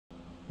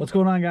What's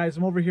going on, guys?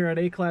 I'm over here at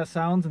A-Class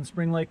Sounds in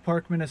Spring Lake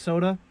Park,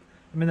 Minnesota.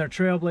 I'm in their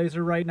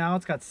Trailblazer right now.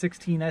 It's got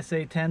 16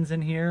 SA-10s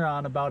in here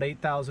on about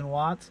 8,000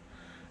 watts.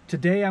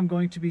 Today I'm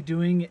going to be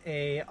doing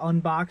a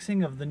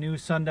unboxing of the new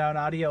Sundown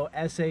Audio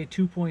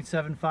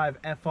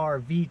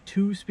SA-2.75FR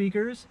V2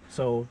 speakers,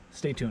 so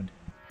stay tuned.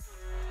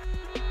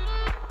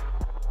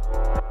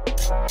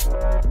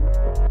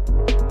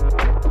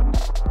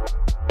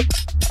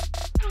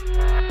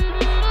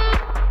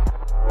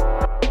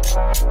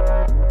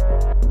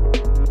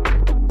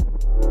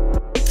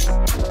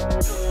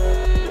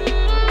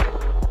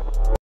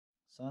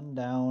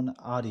 Sundown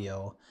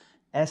Audio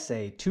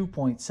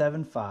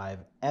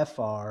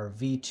SA-2.75FR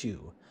V2.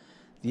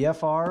 The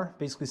FR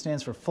basically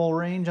stands for full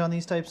range on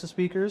these types of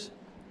speakers.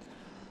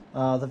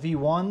 The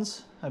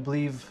V1s, I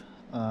believe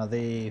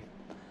they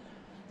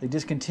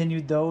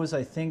discontinued those,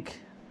 I think,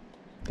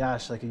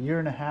 gosh, like a year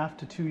and a half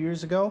to 2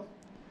 years ago.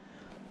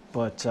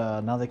 But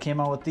now they came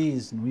out with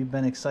these, and we've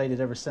been excited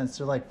ever since.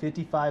 They're like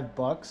 55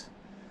 bucks.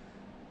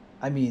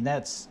 I mean,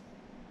 that's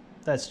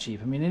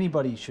cheap. I mean,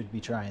 anybody should be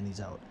trying these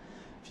out.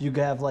 If you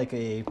have like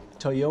a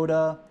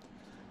Toyota,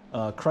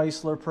 a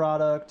Chrysler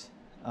product,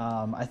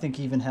 I think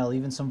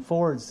even some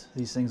Fords,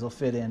 these things will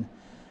fit in.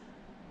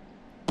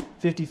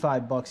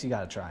 55 bucks, you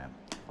gotta try them.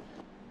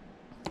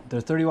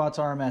 They're 30 watts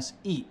RMS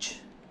each.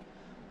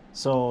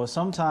 So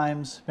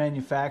sometimes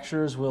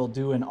manufacturers will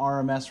do an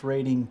RMS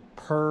rating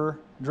per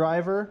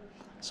driver.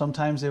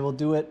 Sometimes they will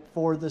do it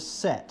for the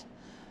set.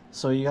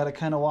 So you gotta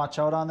kind of watch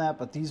out on that,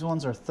 but these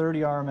ones are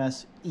 30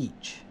 RMS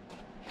each.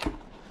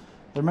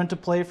 They're meant to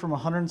play from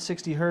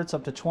 160 hertz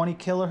up to 20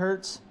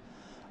 kilohertz.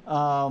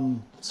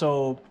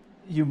 So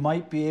you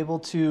might be able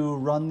to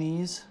run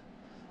these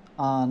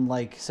on,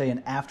 like, say,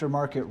 an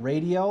aftermarket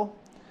radio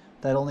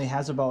that only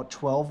has about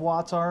 12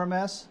 watts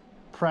RMS,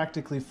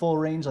 practically full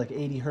range, like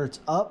 80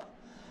 hertz up.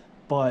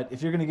 But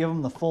if you're going to give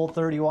them the full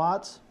 30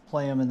 watts,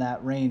 play them in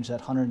that range, that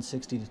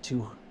 160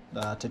 to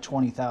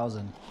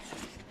 20,000.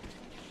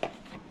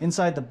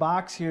 Inside the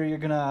box here, you're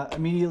going to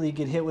immediately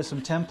get hit with some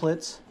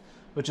templates,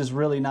 which is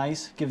really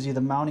nice. Gives you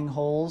the mounting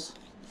holes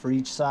for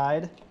each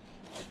side.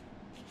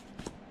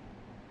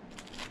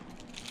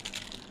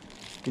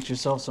 Get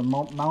yourself some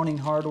mounting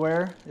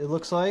hardware, it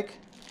looks like.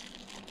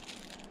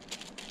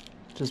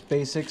 Just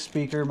basic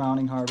speaker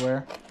mounting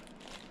hardware.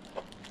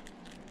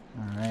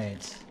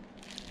 Alright.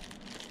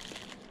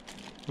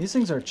 These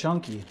things are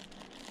chunky.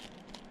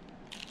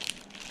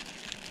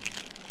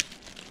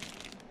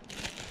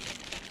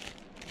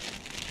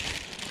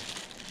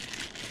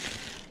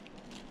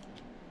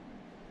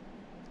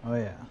 Oh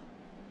yeah,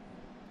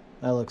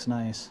 that looks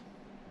nice.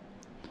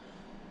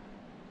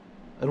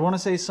 I'd want to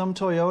say some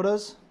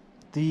Toyotas,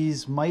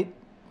 these might,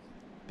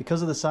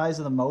 because of the size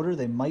of the motor,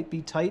 they might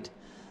be tight.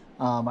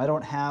 I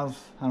don't have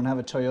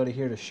a Toyota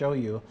here to show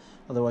you,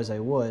 otherwise I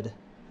would.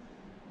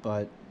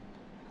 But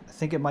I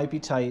think it might be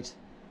tight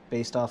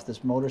based off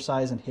this motor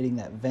size and hitting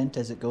that vent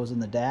as it goes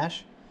in the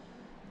dash.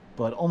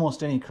 But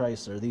almost any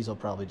Chrysler, these will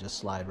probably just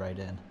slide right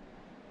in.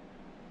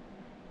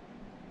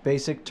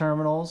 Basic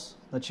terminals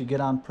that you get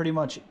on pretty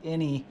much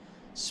any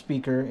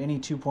speaker, any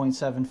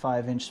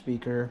 2.75 inch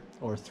speaker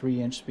or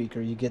 3-inch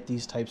speaker, you get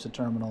these types of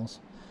terminals.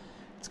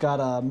 It's got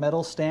a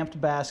metal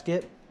stamped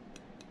basket,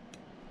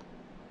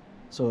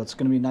 so it's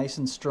going to be nice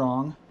and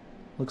strong.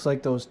 Looks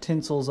like those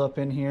tinsels up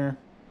in here,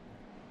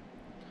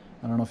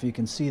 I don't know if you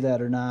can see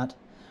that or not.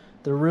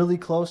 They're really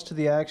close to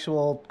the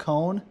actual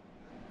cone,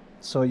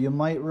 so you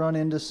might run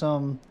into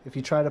some, if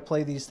you try to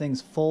play these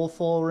things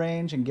full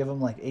range and give them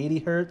like 80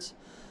 hertz,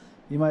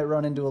 you might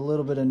run into a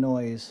little bit of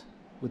noise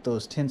with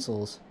those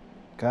tinsels.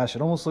 Gosh,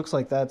 it almost looks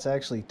like that's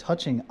actually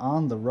touching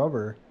on the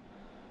rubber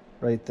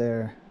right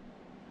there.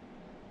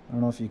 I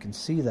don't know if you can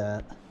see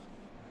that.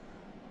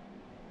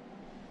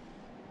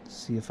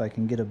 See if I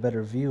can get a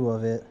better view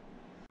of it.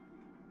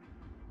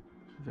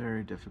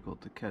 Very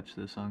difficult to catch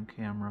this on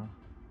camera.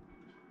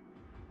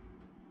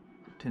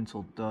 The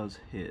tinsel does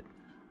hit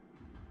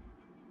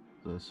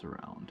the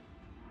surround.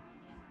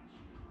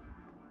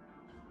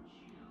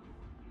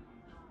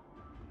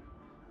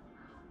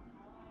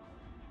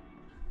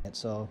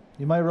 So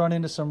you might run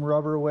into some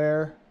rubber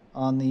wear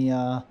on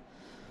the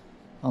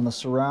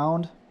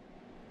surround.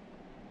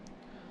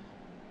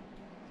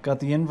 Got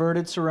the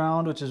inverted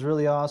surround, which is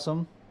really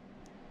awesome.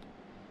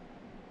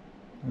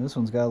 This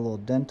one's got a little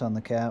dent on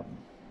the cap.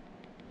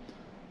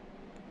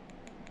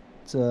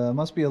 It's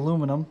must be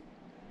aluminum.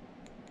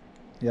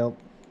 Yep.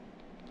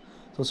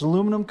 So it's an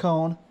aluminum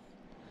cone.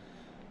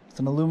 It's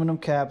an aluminum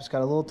cap. It's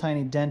got a little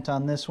tiny dent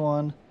on this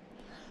one.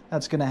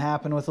 That's going to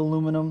happen with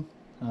aluminum.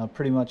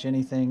 Pretty much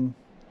anything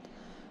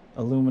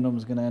aluminum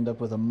is going to end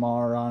up with a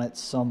mar on it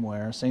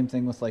somewhere. Same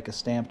thing with like a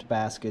stamped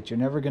basket. You're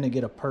never going to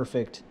get a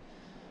perfect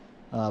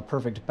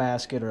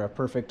basket or a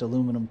perfect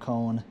aluminum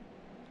cone.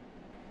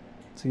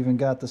 It's even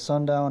got the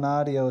Sundown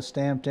Audio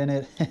stamped in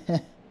it.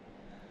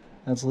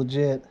 That's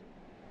legit.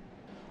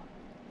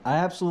 I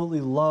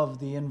absolutely love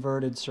the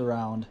inverted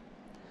surround.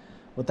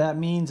 What that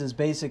means is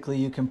basically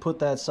you can put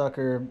that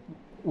sucker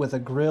with a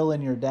grill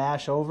in your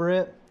dash over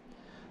it,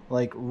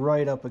 like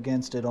right up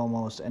against it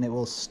almost, and it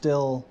will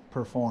still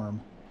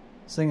perform.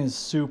 This thing is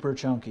super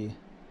chunky.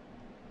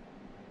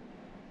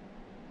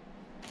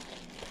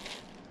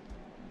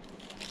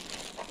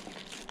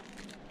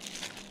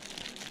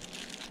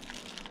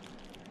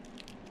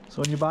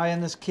 So when you buy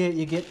in this kit,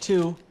 you get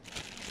two.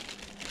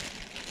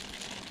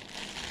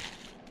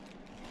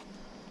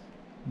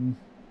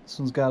 This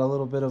one's got a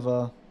little bit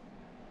of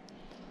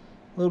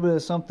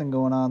something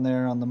going on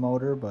there on the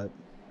motor, but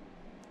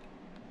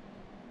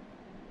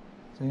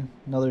see,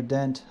 another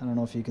dent. I don't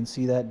know if you can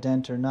see that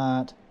dent or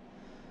not.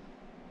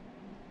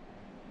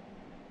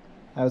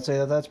 I would say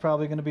that that's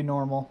probably going to be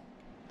normal.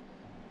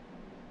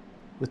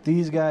 With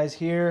these guys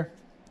here,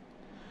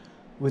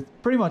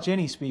 with pretty much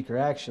any speaker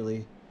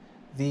actually,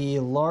 the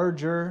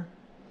larger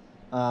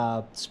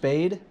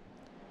spade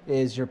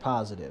is your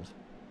positive.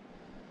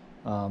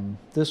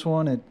 This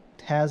one, it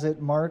has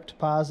it marked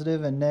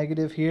positive and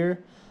negative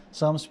here.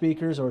 Some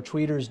speakers or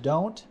tweeters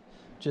don't.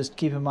 Just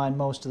keep in mind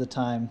most of the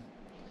time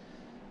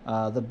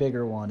the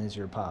bigger one is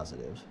your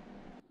positive.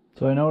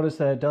 So I noticed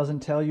that it doesn't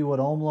tell you what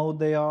ohm load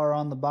they are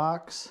on the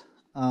box.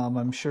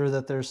 I'm sure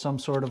that there's some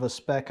sort of a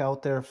spec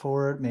out there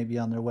for it, maybe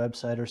on their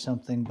website or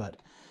something, but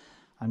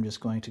I'm just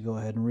going to go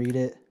ahead and read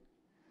it.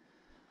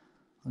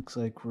 Looks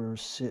like we're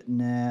sitting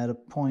at a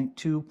 0.2,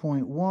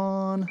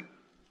 0.1.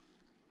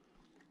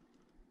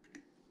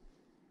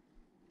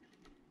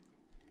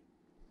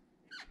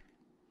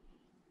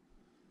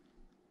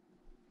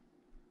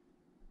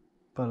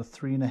 About a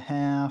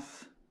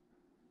 3.5.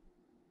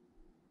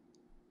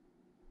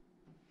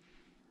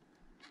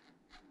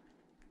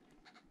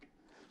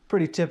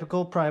 Pretty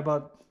typical, probably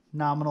about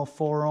nominal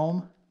 4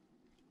 ohm.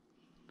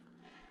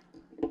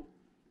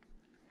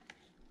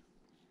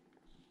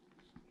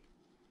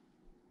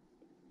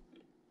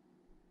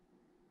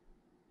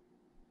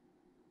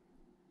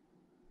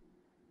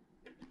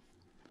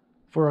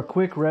 For a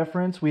quick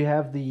reference, we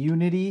have the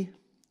Unity,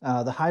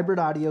 the hybrid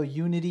audio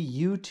Unity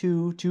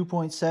U2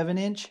 2.7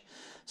 inch.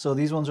 So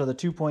these ones are the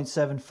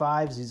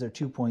 2.75s, these are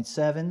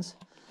 2.7s.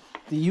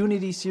 The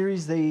Unity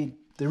series, they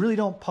really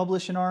don't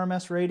publish an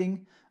RMS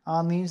rating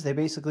on these. They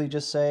basically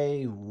just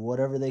say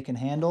whatever they can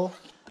handle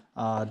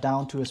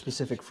down to a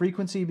specific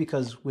frequency,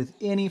 because with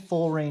any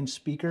full range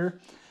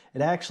speaker,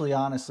 it actually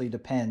honestly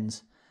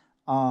depends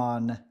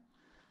on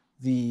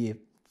the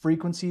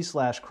frequency /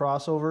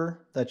 crossover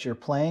that you're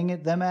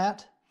playing them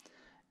at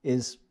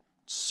is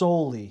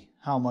solely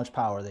how much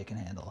power they can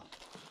handle.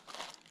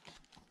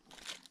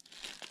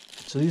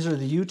 So these are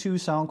the U2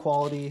 sound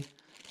quality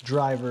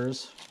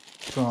drivers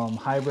from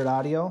Hybrid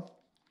Audio.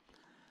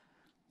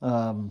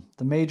 The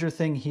major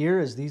thing here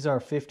is these are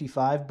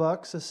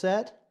 $55 a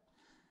set.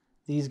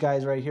 These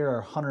guys right here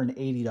are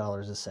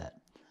 $180 a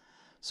set.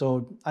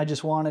 So I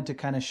just wanted to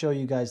kind of show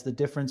you guys the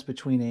difference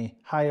between a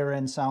higher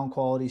end sound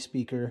quality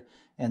speaker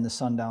and the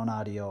Sundown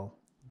Audio.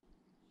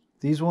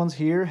 These ones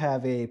here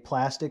have a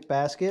plastic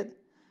basket.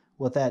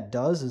 What that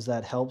does is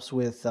that helps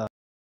with I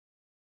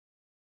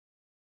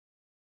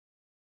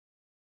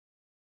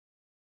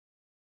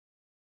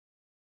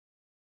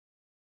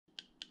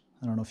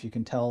don't know if you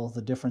can tell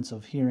the difference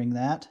of hearing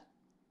that.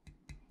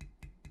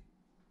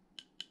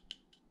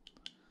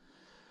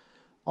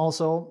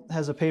 Also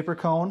has a paper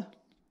cone,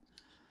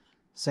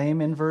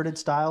 same inverted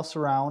style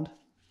surround.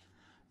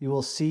 You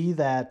will see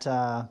that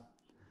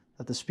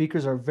that the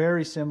speakers are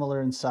very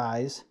similar in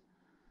size.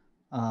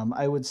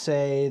 I would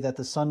say that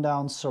the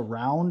Sundown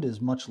surround is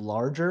much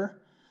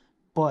larger,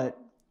 but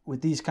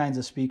with these kinds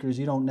of speakers,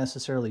 you don't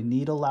necessarily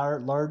need a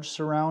large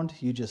surround.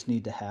 You just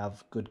need to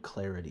have good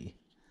clarity.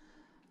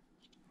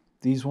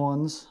 These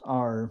ones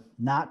are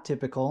not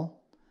typical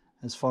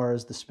as far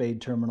as the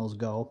spade terminals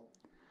go.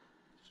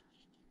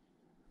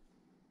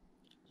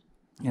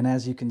 And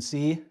as you can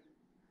see,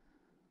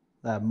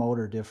 that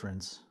motor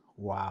difference,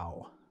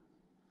 wow.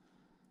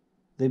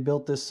 They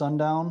built this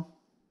Sundown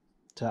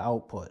to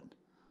output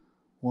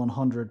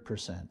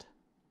 100%.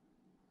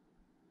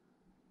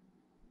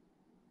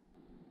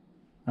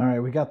 All right,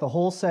 we got the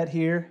whole set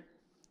here.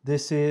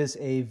 This is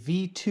a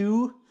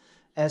V2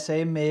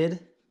 SA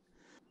mid.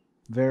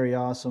 Very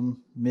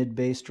awesome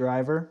mid-bass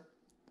driver.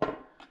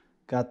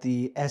 Got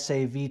the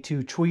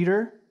SA-V2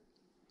 tweeter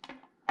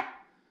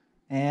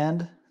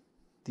and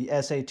the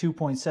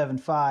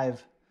SA-2.75FR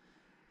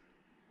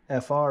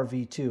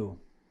V2.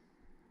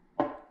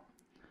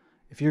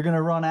 If you're going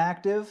to run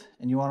active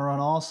and you want to run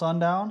all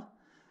Sundown,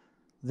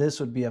 this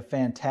would be a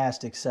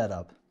fantastic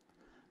setup.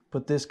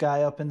 Put this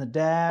guy up in the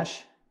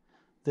dash,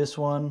 this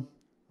one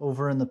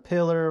over in the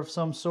pillar of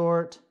some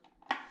sort,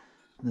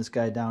 and this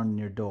guy down in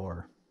your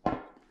door.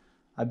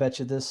 I bet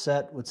you this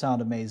set would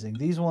sound amazing.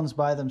 These ones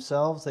by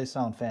themselves, they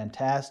sound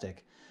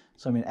fantastic.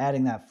 So I mean,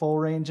 adding that full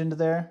range into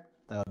there,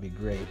 that would be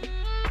great.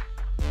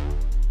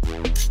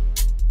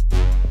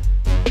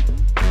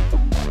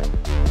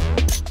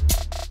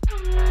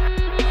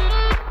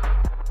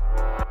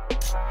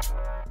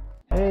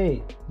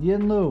 Hey,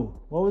 Yin Lu,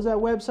 what was that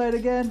website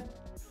again?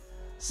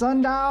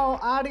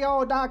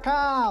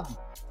 Sundownaudio.com.